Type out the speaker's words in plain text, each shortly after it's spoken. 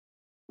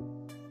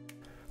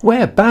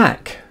We're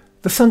back!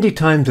 The Sunday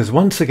Times has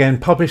once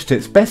again published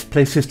its Best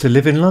Places to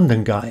Live in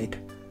London guide,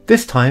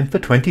 this time for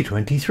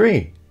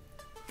 2023.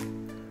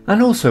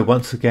 And also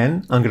once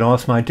again, I'm going to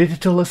ask my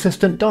digital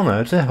assistant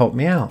Donna to help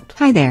me out.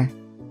 Hi there.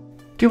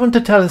 Do you want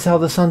to tell us how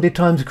the Sunday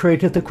Times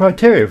created the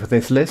criteria for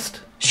this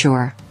list?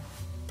 Sure.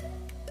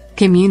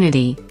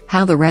 Community,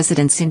 how the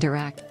residents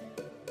interact.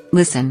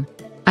 Listen,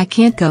 I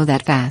can't go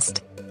that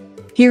fast.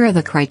 Here are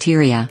the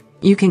criteria,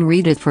 you can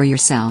read it for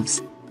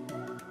yourselves.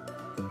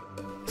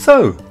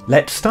 So,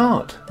 let's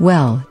start.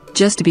 Well,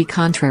 just to be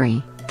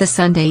contrary, the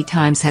Sunday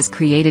Times has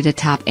created a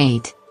top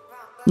 8.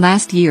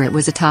 Last year it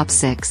was a top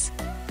 6.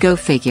 Go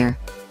figure.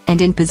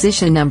 And in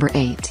position number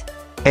 8.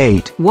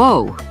 8.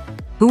 Whoa!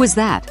 Who was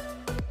that?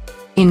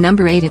 In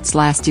number 8 it's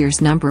last year's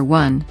number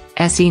 1,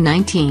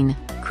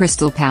 SE19,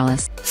 Crystal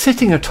Palace.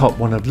 Sitting atop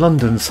one of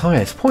London's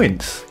highest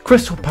points,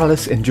 Crystal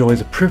Palace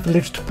enjoys a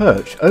privileged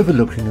perch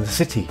overlooking the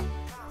city.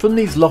 From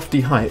these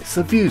lofty heights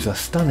the views are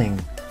stunning,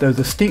 though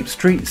the steep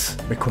streets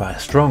require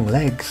strong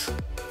legs.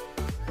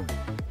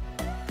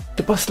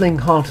 The bustling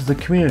heart of the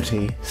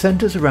community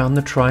centres around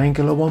the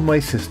triangular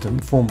one-way system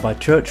formed by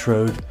Church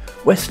Road,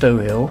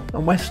 Westow Hill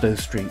and Westow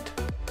Street.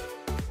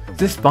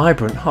 This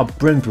vibrant hub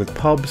brims with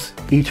pubs,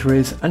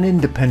 eateries and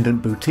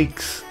independent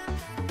boutiques.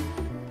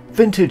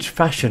 Vintage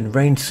fashion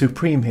reigns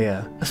supreme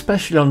here,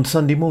 especially on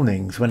Sunday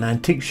mornings when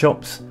antique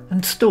shops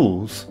and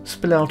stalls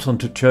spill out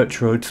onto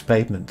Church Road's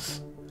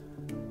pavements.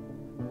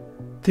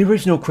 The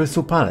original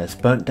Crystal Palace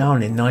burnt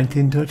down in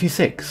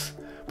 1936,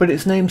 but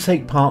its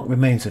namesake park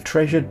remains a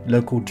treasured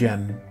local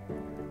gem,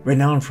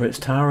 renowned for its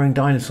towering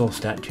dinosaur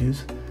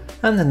statues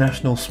and the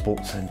National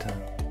Sports Centre.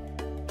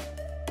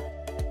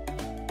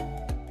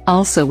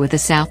 Also with a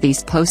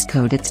southeast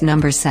postcode it's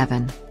number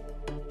 7.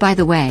 By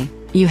the way,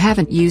 you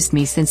haven't used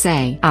me since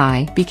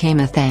AI became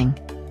a thing.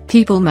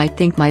 People might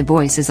think my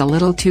voice is a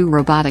little too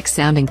robotic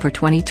sounding for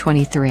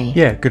 2023.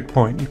 Yeah, good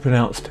point. You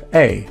pronounced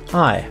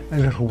AI a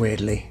little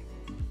weirdly.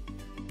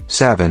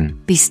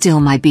 7. Be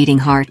still my beating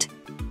heart.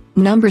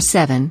 Number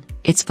 7,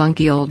 it's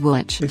funky old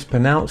Woolwich. It's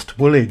pronounced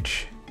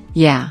Woolwich.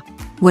 Yeah,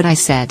 what I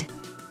said.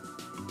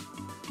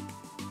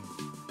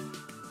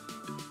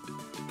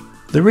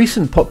 The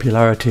recent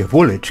popularity of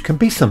Woolwich can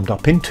be summed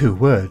up in 2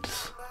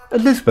 words.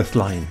 Elizabeth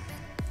Line.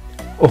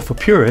 Or for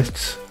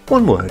purists,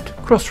 1 word,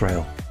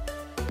 Crossrail.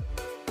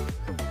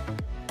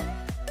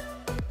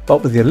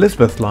 But with the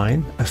Elizabeth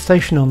Line, a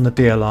station on the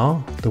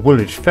DLR, the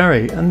Woolwich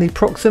Ferry and the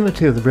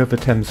proximity of the River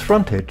Thames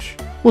frontage,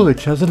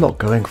 Woolwich has a lot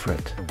going for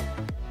it.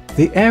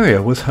 The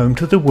area was home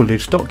to the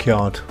Woolwich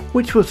Dockyard,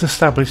 which was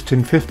established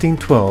in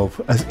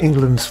 1512 as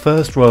England's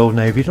first Royal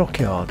Navy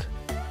dockyard.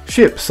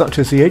 Ships such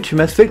as the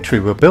HMS Victory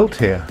were built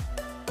here.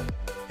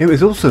 It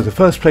was also the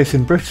first place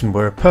in Britain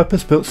where a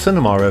purpose-built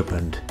cinema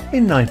opened,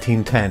 in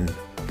 1910.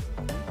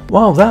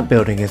 While that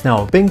building is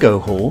now a bingo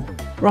hall,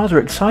 rather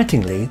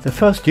excitingly the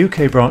first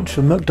UK branch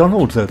of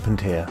McDonald's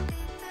opened here.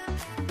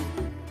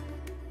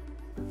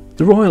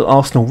 The Royal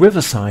Arsenal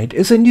Riverside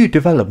is a new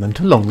development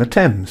along the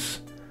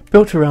Thames,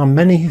 built around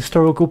many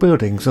historical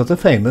buildings of the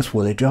famous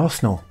Woolwich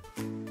Arsenal.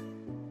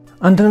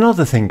 And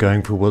another thing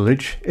going for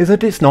Woolwich is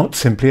that it's not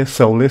simply a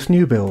soulless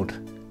new build.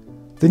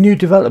 The new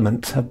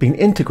developments have been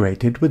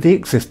integrated with the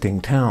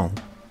existing town.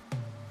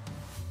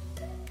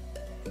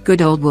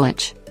 Good old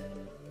Woolwich.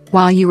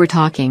 While you were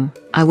talking,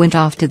 I went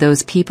off to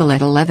those people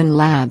at 11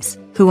 Labs,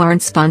 who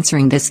aren't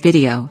sponsoring this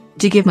video,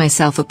 to give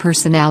myself a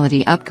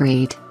personality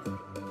upgrade.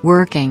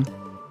 Working.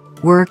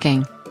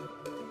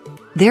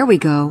 There we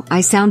go, I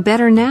sound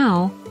better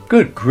now.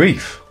 Good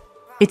grief!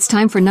 It's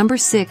time for number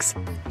 6.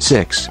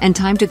 6. And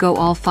time to go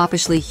all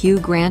foppishly Hugh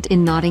Grant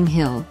in Notting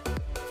Hill.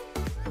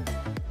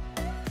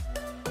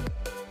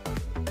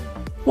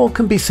 What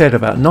can be said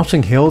about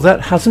Notting Hill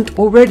that hasn't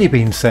already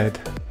been said?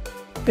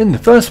 In the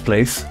first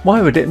place,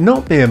 why would it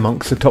not be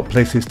amongst the top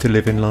places to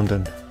live in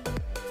London?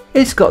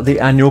 It's got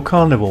the annual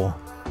carnival.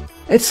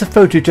 It's a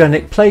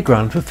photogenic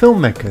playground for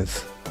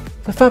filmmakers.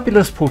 The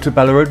fabulous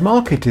Portobello Road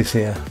Market is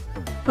here.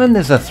 And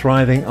there's a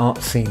thriving art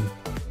scene.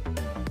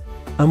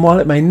 And while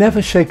it may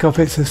never shake off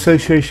its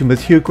association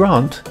with Hugh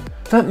Grant,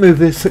 that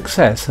movie's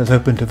success has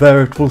opened a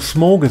veritable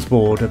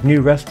smorgasbord of new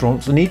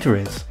restaurants and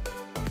eateries.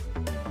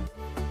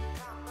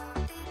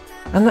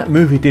 And that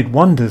movie did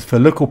wonders for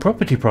local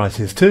property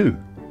prices too.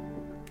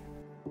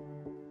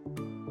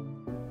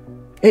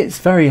 It's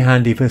very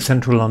handy for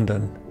central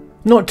London.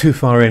 Not too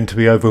far in to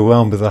be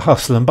overwhelmed with the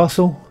hustle and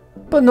bustle,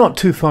 but not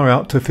too far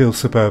out to feel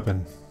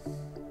suburban.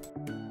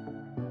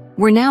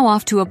 We're now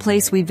off to a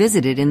place we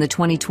visited in the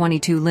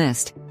 2022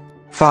 list.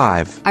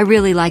 5. I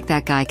really like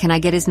that guy, can I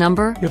get his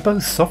number? You're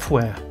both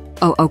software.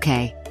 Oh,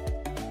 okay.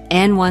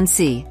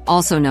 N1C,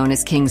 also known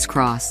as King's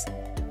Cross.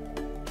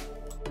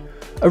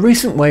 A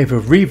recent wave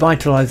of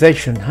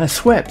revitalisation has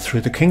swept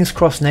through the King's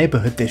Cross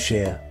neighbourhood this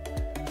year.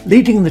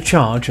 Leading the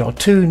charge are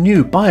 2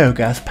 new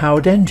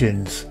biogas-powered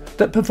engines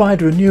that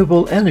provide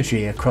renewable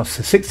energy across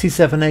the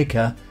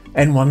 67-acre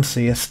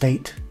N1C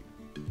estate.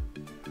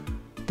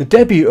 The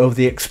debut of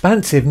the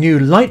expansive new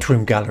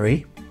Lightroom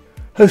Gallery,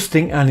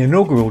 hosting an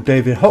inaugural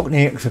David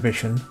Hockney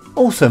exhibition,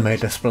 also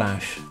made a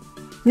splash.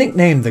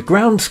 Nicknamed the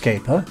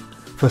Groundscaper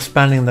for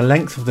spanning the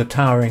length of the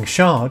towering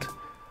Shard,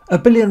 a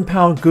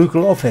billion-pound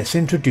Google office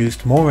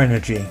introduced more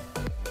energy.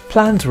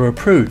 Plans were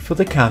approved for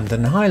the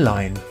Camden High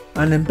Line,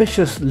 an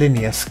ambitious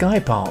linear sky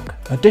park.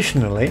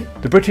 Additionally,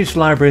 the British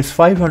Library's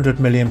 £500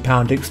 million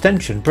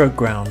extension broke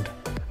ground,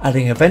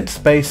 adding event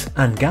space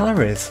and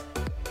galleries.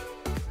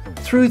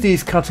 Through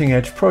these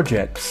cutting-edge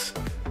projects,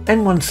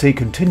 N1C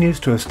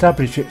continues to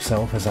establish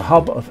itself as a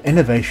hub of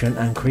innovation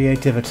and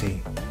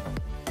creativity.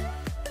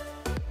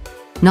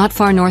 Not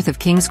far north of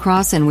King's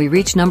Cross and we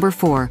reach number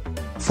 4.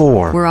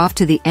 4. We're off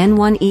to the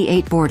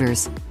N1-E8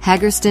 borders,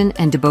 Haggerston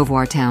and de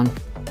Beauvoir Town.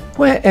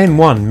 Where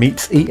N1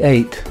 meets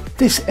E8,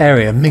 this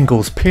area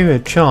mingles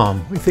period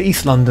charm with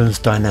East London's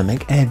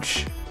dynamic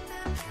edge.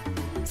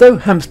 Though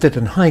Hampstead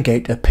and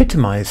Highgate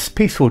epitomise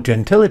peaceful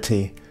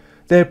gentility,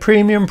 their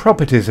premium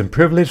properties and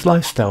privileged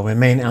lifestyle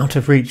remain out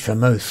of reach for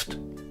most.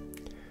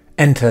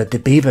 Enter de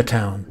Beaver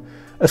Town,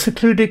 a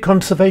secluded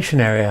conservation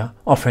area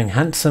offering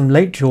handsome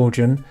late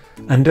Georgian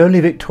and early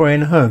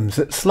Victorian homes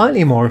at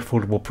slightly more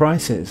affordable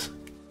prices.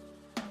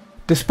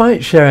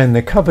 Despite sharing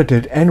the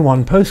coveted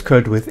N1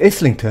 postcode with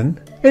Islington,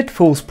 it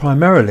falls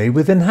primarily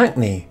within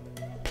Hackney,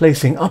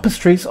 placing Upper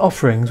Street's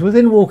offerings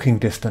within walking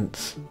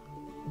distance.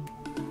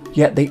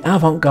 Yet the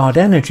avant-garde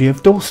energy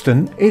of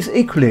Dalston is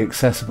equally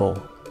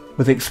accessible,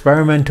 with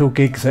experimental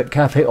gigs at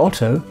Café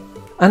Otto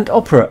and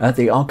opera at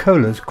the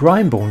Arcola's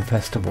Grimebourne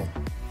Festival.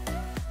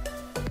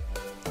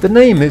 The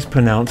name is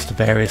pronounced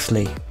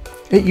variously.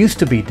 It used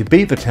to be de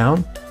Beaver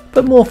Town,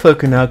 but more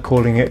folk are now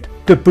calling it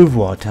de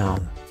Beauvoir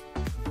Town.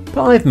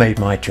 But I've made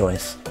my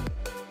choice.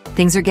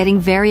 Things are getting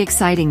very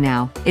exciting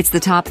now. It's the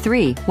top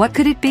 3. What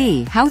could it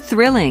be? How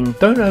thrilling!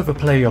 Don't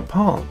overplay your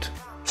part.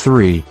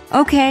 3.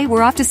 Okay,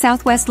 we're off to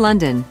southwest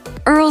London,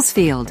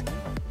 Earlsfield.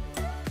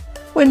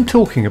 When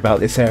talking about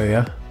this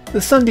area,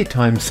 the Sunday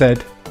Times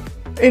said,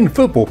 "In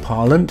football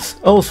parlance,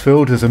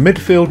 Earlsfield is a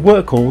midfield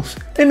workhorse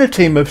in a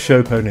team of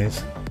show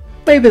ponies."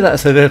 Maybe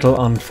that's a little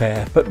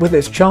unfair, but with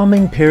its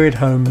charming period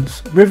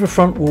homes,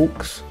 riverfront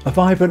walks, a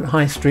vibrant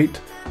high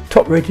street,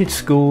 top-rated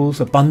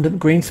schools, abundant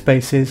green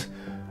spaces,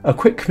 a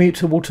quick commute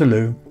to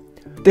Waterloo,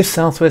 this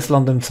southwest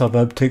London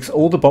suburb ticks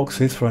all the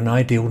boxes for an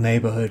ideal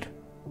neighbourhood.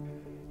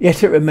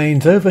 Yet it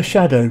remains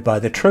overshadowed by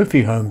the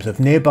trophy homes of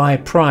nearby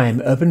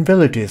prime urban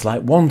villages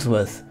like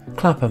Wandsworth,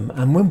 Clapham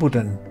and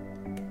Wimbledon.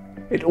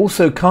 It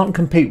also can't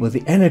compete with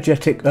the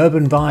energetic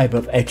urban vibe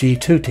of edgy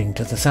Tooting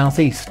to the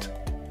southeast.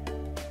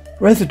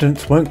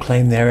 Residents won't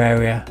claim their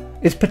area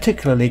is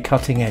particularly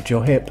cutting edge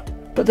or hip,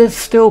 but there's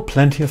still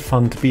plenty of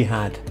fun to be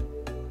had.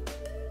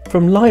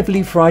 From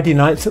lively Friday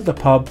nights at the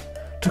pub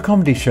to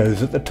comedy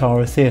shows at the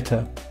Tara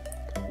Theatre,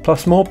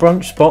 plus more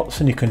brunch spots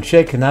than you can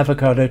shake an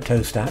avocado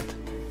toast at.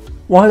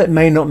 While it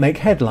may not make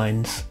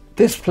headlines,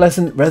 this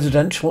pleasant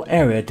residential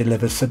area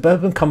delivers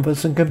suburban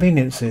comforts and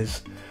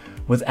conveniences,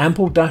 with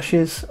ample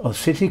dashes of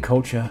city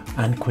culture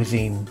and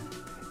cuisine.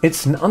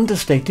 It's an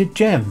understated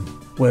gem,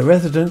 where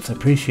residents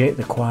appreciate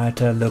the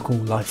quieter local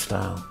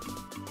lifestyle.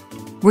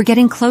 We're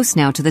getting close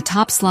now to the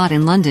top slot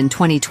in London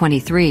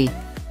 2023.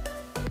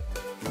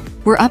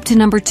 We're up to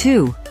number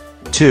 2.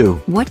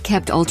 2. What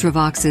kept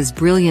Ultravox's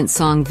brilliant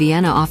song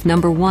Vienna off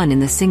number 1 in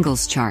the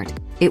singles chart?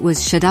 It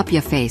was Shut Up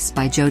Ya Face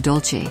by Joe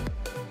Dolce.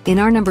 In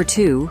our number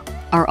 2,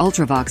 our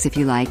Ultravox if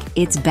you like,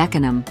 it's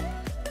Beckenham.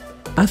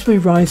 As we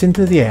rise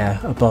into the air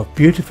above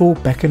beautiful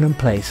Beckenham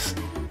Place,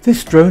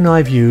 this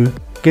drone-eye view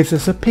gives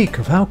us a peek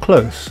of how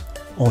close,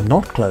 or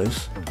not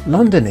close,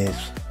 London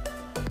is.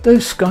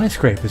 Those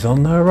skyscrapers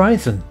on the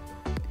horizon.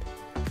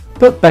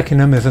 But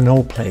Beckenham is an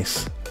old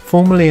place,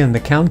 formerly in the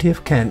county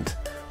of Kent,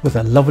 with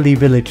a lovely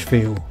village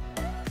feel.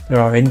 There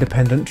are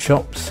independent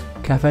shops,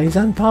 cafes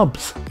and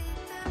pubs.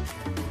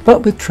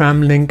 But with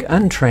tram link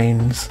and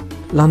trains,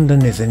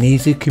 London is an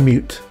easy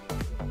commute.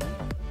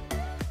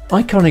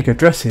 Iconic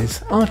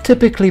addresses are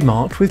typically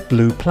marked with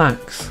blue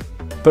plaques,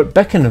 but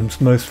Beckenham's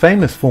most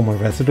famous former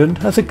resident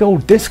has a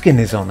gold disc in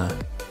his honour.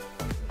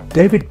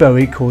 David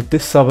Bowie called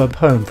this suburb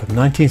home from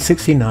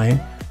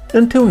 1969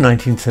 until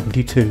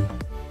 1972.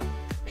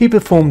 He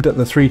performed at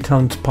the Three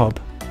Tons pub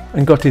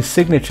and got his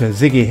signature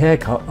Ziggy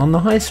haircut on the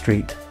high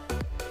street.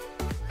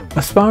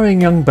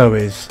 Aspiring young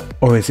Bowies,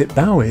 or is it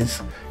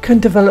Bowies, can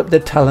develop their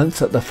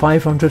talents at the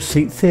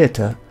 500-seat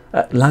theatre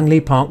at Langley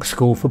Park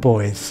School for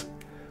Boys,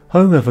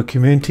 home of a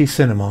community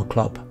cinema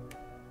club.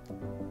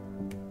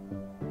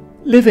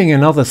 Living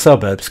in other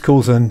suburbs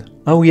calls an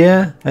 "oh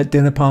yeah" at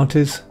dinner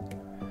parties,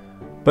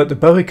 but the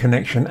Bowie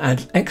connection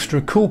adds extra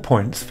cool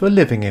points for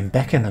living in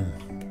Beckenham.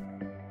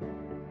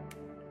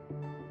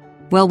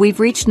 Well, we've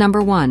reached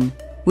number 1.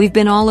 We've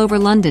been all over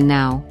London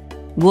now.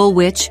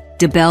 Woolwich,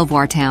 de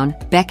Belvoir Town,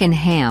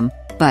 Beckenham,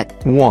 but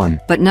 1.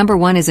 But number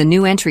 1 is a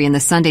new entry in the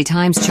Sunday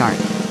Times chart.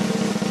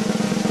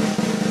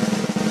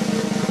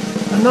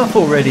 Enough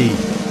already!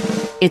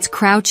 It's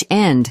Crouch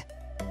End.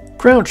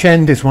 Crouch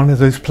End is one of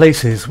those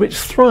places which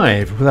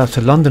thrive without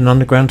a London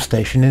Underground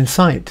station in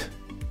sight.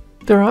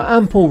 There are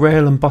ample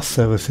rail and bus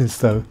services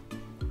though.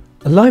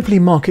 A lively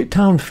market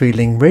town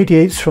feeling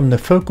radiates from the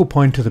focal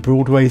point of the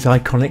Broadway's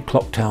iconic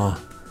clock tower.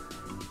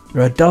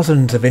 There are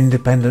dozens of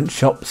independent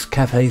shops,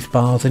 cafes,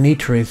 bars and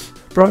eateries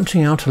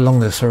branching out along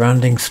the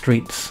surrounding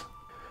streets.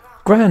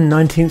 Grand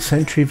 19th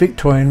century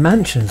Victorian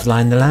mansions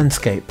line the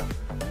landscape,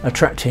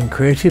 attracting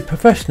creative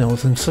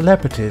professionals and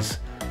celebrities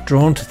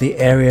drawn to the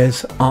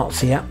area's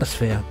artsy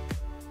atmosphere.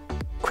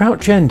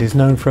 Crouch End is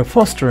known for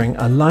fostering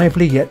a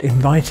lively yet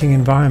inviting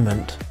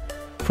environment,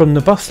 from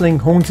the bustling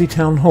Hornsey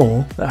Town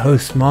Hall that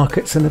hosts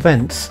markets and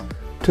events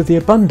to the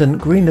abundant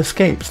green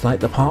escapes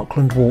like the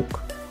Parkland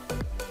Walk.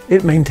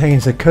 It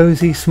maintains a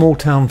cosy small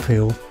town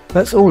feel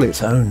that's all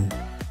its own.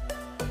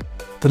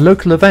 The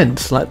local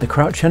events like the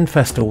Crouch End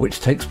Festival,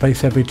 which takes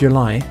place every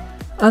July,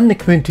 and the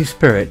community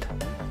spirit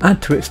add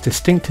to its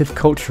distinctive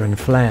culture and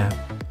flair.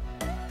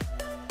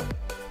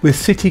 With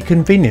city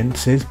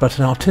conveniences but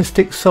an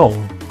artistic soul,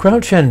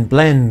 Crouch End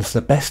blends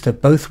the best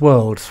of both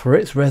worlds for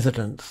its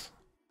residents.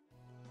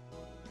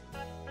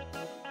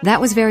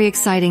 That was very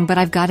exciting, but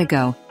I've got to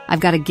go. I've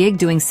got a gig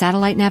doing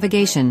satellite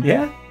navigation.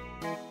 Yeah?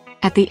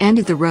 At the end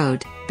of the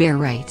road, bear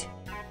right.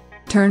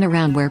 Turn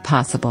around where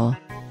possible.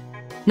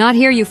 Not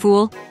here, you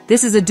fool.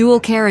 This is a dual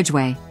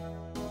carriageway.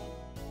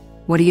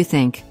 What do you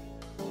think?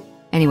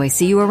 Anyway,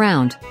 see you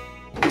around.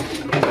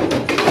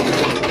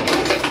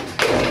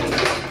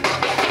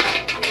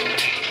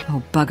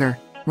 Oh, bugger.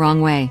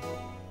 Wrong way.